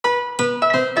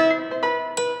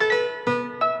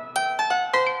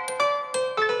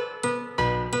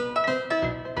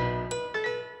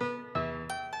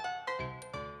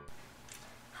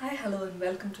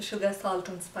welcome to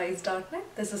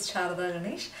SugarSaltnSpice.net. This is Sarada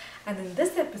Ganesh, and in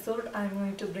this episode I am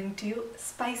going to bring to you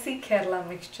spicy Kerala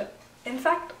mixture. In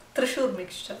fact, Thrissur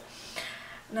mixture.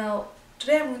 Now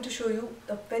today I am going to show you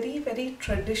a very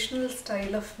traditional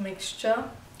style of mixture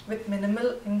with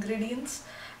minimal ingredients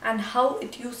and how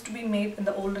it used to be made in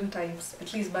the olden times,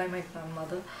 at least by my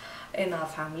grandmother in our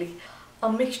family.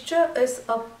 A mixture is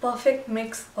a perfect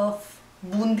mix of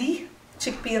Boondi,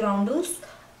 chickpea roundels,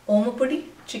 Omappodi,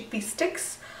 chickpea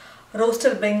sticks,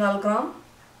 roasted Bengal gram,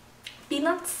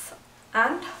 peanuts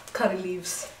and curry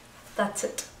leaves. That's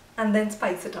it. And then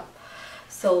spice it up.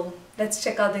 So let's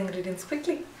check out the ingredients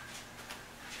quickly.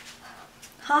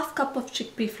 Half cup of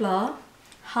chickpea flour,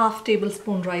 half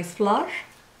tablespoon rice flour,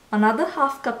 another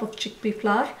half cup of chickpea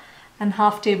flour and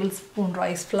half tablespoon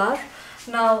rice flour.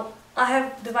 Now I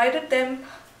have divided them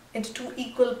into two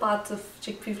equal parts of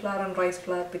chickpea flour and rice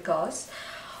flour because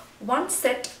one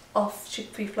set of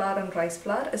chickpea flour and rice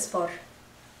flour is for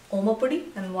Omappodi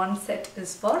and one set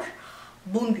is for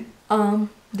Boondi.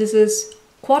 This is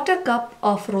quarter cup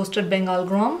of roasted Bengal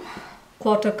gram,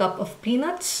 quarter cup of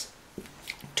peanuts,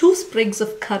 2 sprigs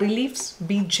of curry leaves.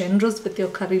 Be generous with your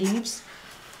curry leaves.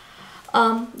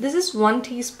 This is 1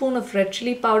 teaspoon of red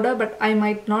chilli powder, but I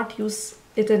might not use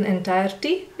it in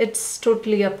entirety. It's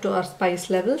totally up to our spice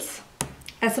levels.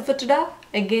 Asafoetida,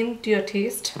 again to your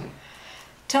taste.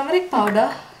 Turmeric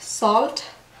powder, salt,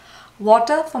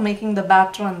 water for making the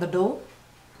batter and the dough,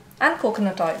 and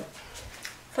coconut oil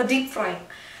for deep frying.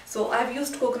 So I've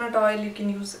used coconut oil. You can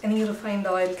use any refined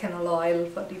oil, canola oil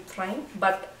for deep frying,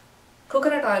 but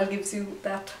coconut oil gives you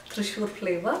that Thrissur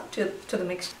flavor to the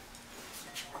mixture.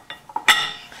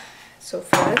 So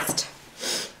first,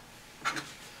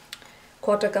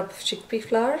 quarter cup of chickpea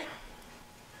flour,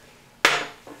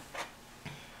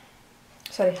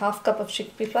 half cup of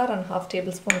chickpea flour and half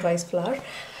tablespoon rice flour,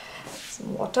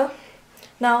 some water.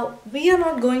 Now we are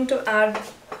not going to add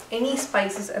any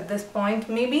spices at this point,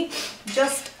 maybe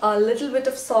just a little bit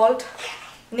of salt,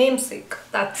 namesake,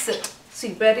 that's it. See,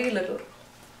 very little.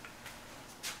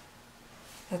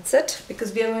 That's it,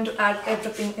 because we are going to add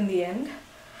everything in the end.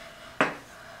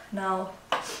 Now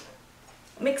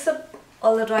mix up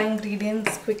all the dry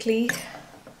ingredients quickly.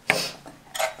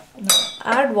 Now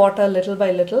add water little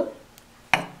by little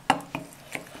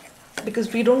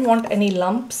because we don't want any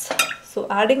lumps. So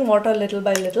adding water little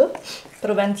by little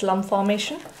prevents lump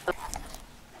formation.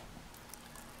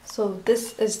 So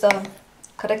this is the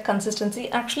correct consistency.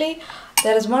 Actually,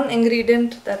 there is one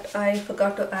ingredient that I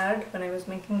forgot to add when I was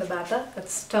making the batter.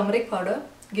 That's turmeric powder.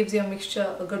 Gives your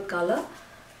mixture a good color.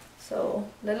 So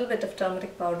little bit of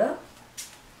turmeric powder.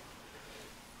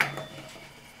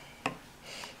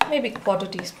 Maybe quarter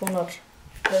teaspoon or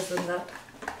less than that.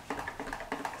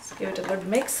 Let's give it a good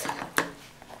mix.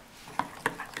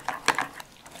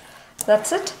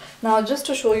 That's it. Now just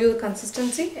to show you the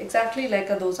consistency, exactly like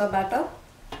a dosa batter.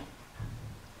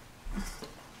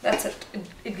 That's it.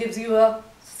 It gives you a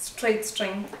straight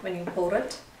string when you pour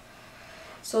it.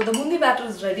 So the Boondi batter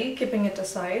is ready, keeping it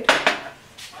aside.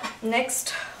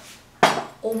 Next,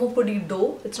 Omappodi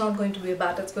dough. It's not going to be a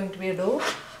batter, it's going to be a dough.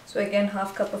 So again,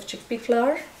 half cup of chickpea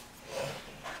flour,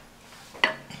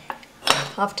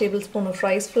 half tablespoon of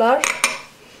rice flour,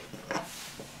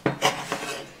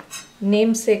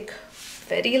 namesake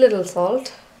very little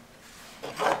salt,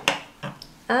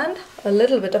 and a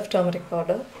little bit of turmeric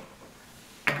powder.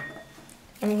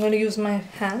 I'm going to use my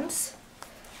hands,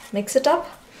 mix it up.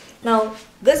 Now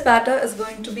this batter is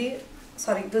going to be,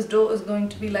 this dough is going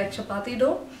to be like chapati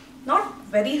dough, not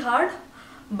very hard,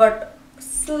 but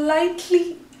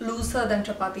slightly looser than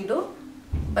chapati dough,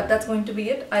 but that's going to be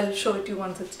it. I'll show it to you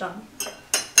once it's done.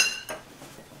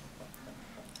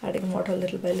 Adding water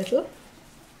little by little.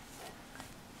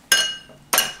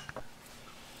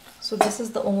 So this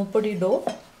is the Omappodi dough.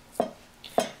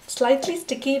 Slightly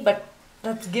sticky, but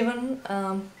that's given.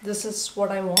 This is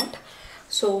what I want.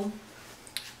 So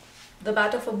the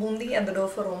batter for Boondi and the dough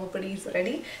for Omappodi is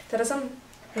ready. There are some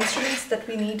instruments that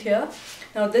we need here.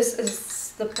 Now this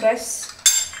is the press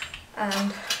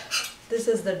and this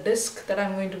is the disc that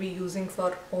I'm going to be using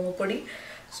for Omappodi.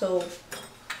 So,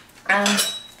 and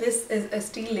this is a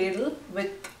steel ladle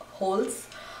with holes,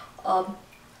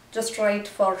 just right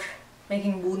for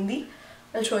making Boondi.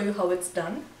 I'll show you how it's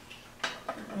done.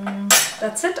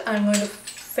 That's it. I'm going to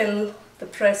fill the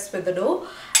press with the dough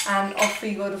and off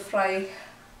we go to fry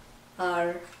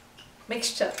our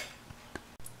mixture.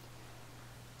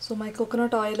 So my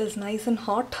coconut oil is nice and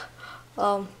hot.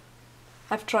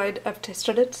 I've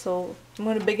tested it, so I'm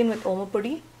going to begin with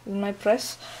Omappodi in my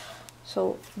press.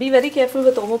 So be very careful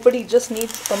with Omappodi, it just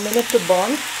needs a minute to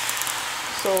burn.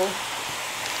 So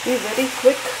be very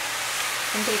quick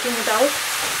I'm taking it out.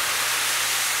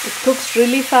 It cooks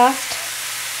really fast.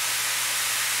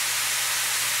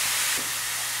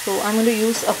 So I'm going to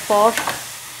use a fork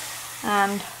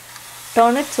and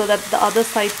turn it so that the other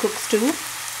side cooks too.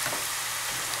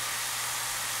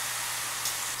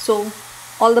 So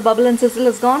all the bubble and sizzle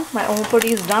is gone. My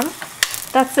Omappodi is done.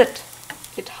 That's it.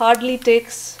 It hardly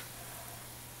takes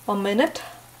a minute.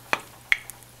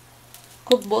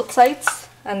 Cook both sides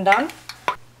and done.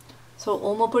 So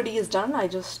Omappodi is done. I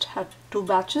just had 2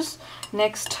 batches.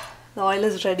 Next, the oil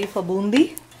is ready for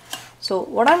Boondi. So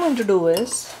what I'm going to do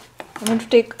is, I'm going to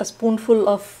take a spoonful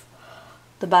of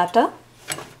the batter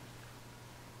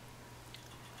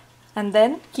and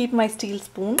then keep my steel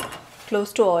spoon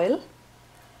close to oil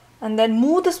and then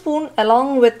move the spoon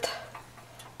along with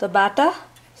the batter.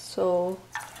 So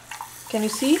can you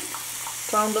see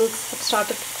crumbles have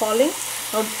started falling?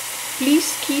 Now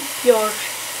please keep your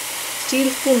steel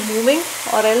spoon moving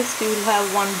or else you will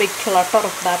have one big clutter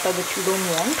of batter that you don't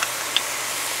want.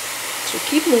 So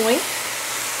keep moving.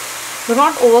 Do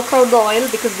not overcrowd the oil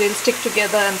because they'll stick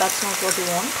together and that's not what you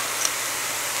want.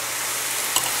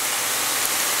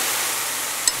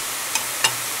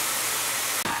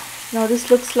 Now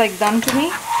this looks like done to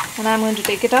me and I'm going to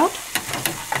take it out.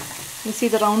 You see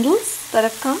the roundels that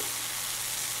have come?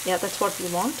 Yeah, that's what we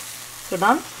want. So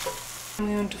done. I'm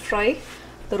going to fry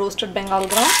the roasted Bengal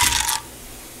gram.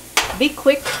 Be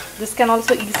quick. This can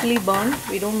also easily burn.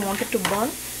 We don't want it to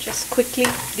burn. Just quickly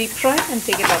deep fry and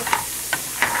take it out.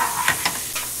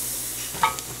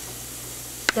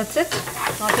 That's it.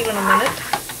 Not even a minute.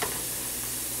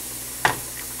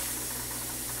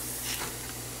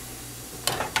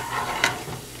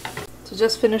 So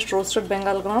just finished roasted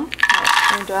Bengal gram.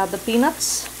 I'm going to add the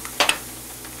peanuts.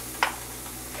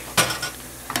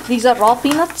 These are raw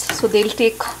peanuts, so they'll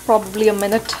take probably a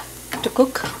minute to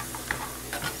cook.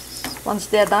 Once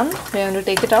they are done, we're going to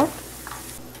take it out.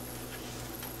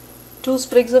 2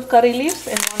 sprigs of curry leaves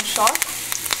in one shot.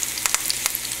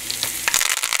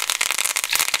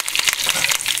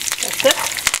 That's it.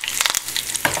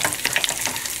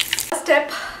 Last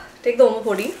step, take the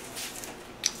Omappodi,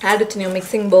 add it in your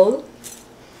mixing bowl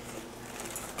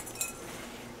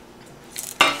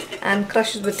and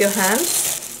crush it with your hands.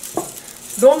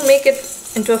 Don't make it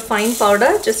into a fine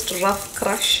powder, just rough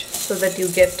crush so that you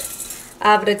get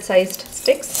average sized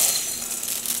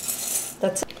sticks.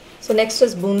 That's it. So next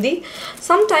is Boondi.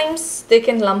 Sometimes they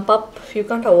can lump up. If you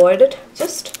can't avoid it,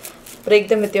 just break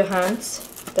them with your hands.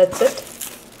 That's it.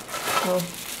 Now,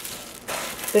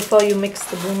 before you mix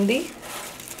the Boondi,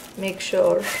 make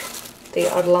sure they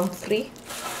are lump free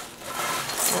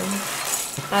and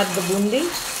add the Boondi.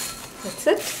 That's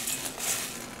it.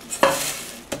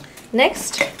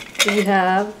 Next we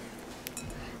have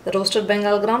the roasted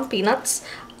Bengal gram, peanuts.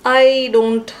 I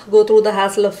don't go through the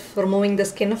hassle of removing the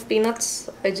skin of peanuts.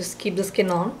 I just keep the skin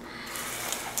on.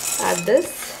 Add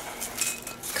this.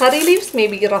 Curry leaves,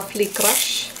 maybe roughly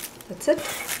crush. That's it.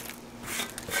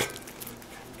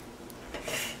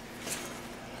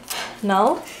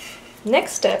 Now,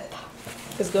 next step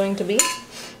is going to be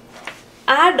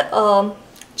add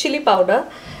chili powder.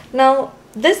 Now,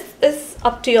 this is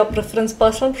up to your preference,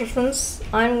 personal preference.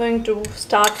 I'm going to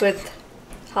start with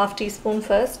half teaspoon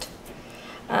first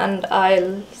and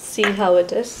I'll see how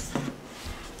it is.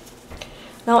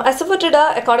 Now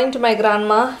Asafoetida, according to my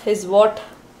grandma, is what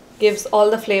gives all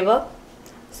the flavor.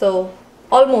 So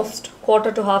almost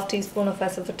quarter to half teaspoon of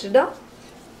Asafoetida.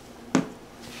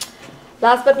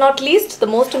 Last but not least, the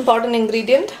most important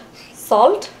ingredient,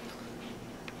 salt.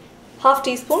 Half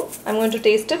teaspoon. I'm going to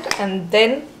taste it and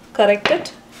then correct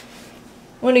it.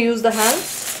 I'm going to use the hands,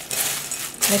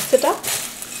 mix it up.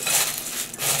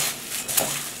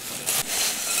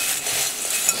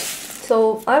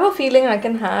 So I have a feeling I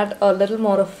can add a little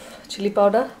more of chili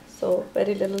powder. So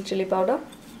very little chili powder.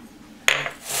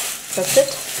 That's it.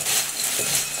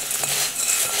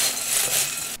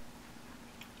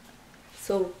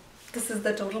 So this is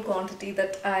the total quantity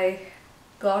that I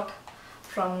got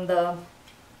from the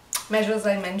measures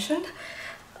I mentioned.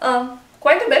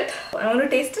 Quite a bit. I want to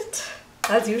taste it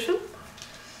as usual.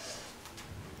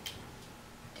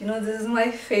 You know, this is my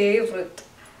favorite.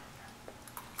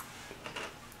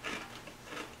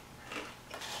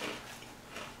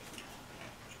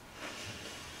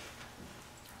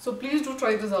 So please do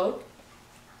try this out.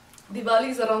 Diwali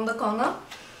is around the corner.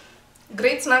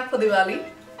 Great snack for Diwali.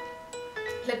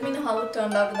 Let me know how it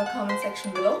turned out in the comment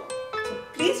section below. So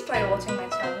please try watching my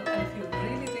channel.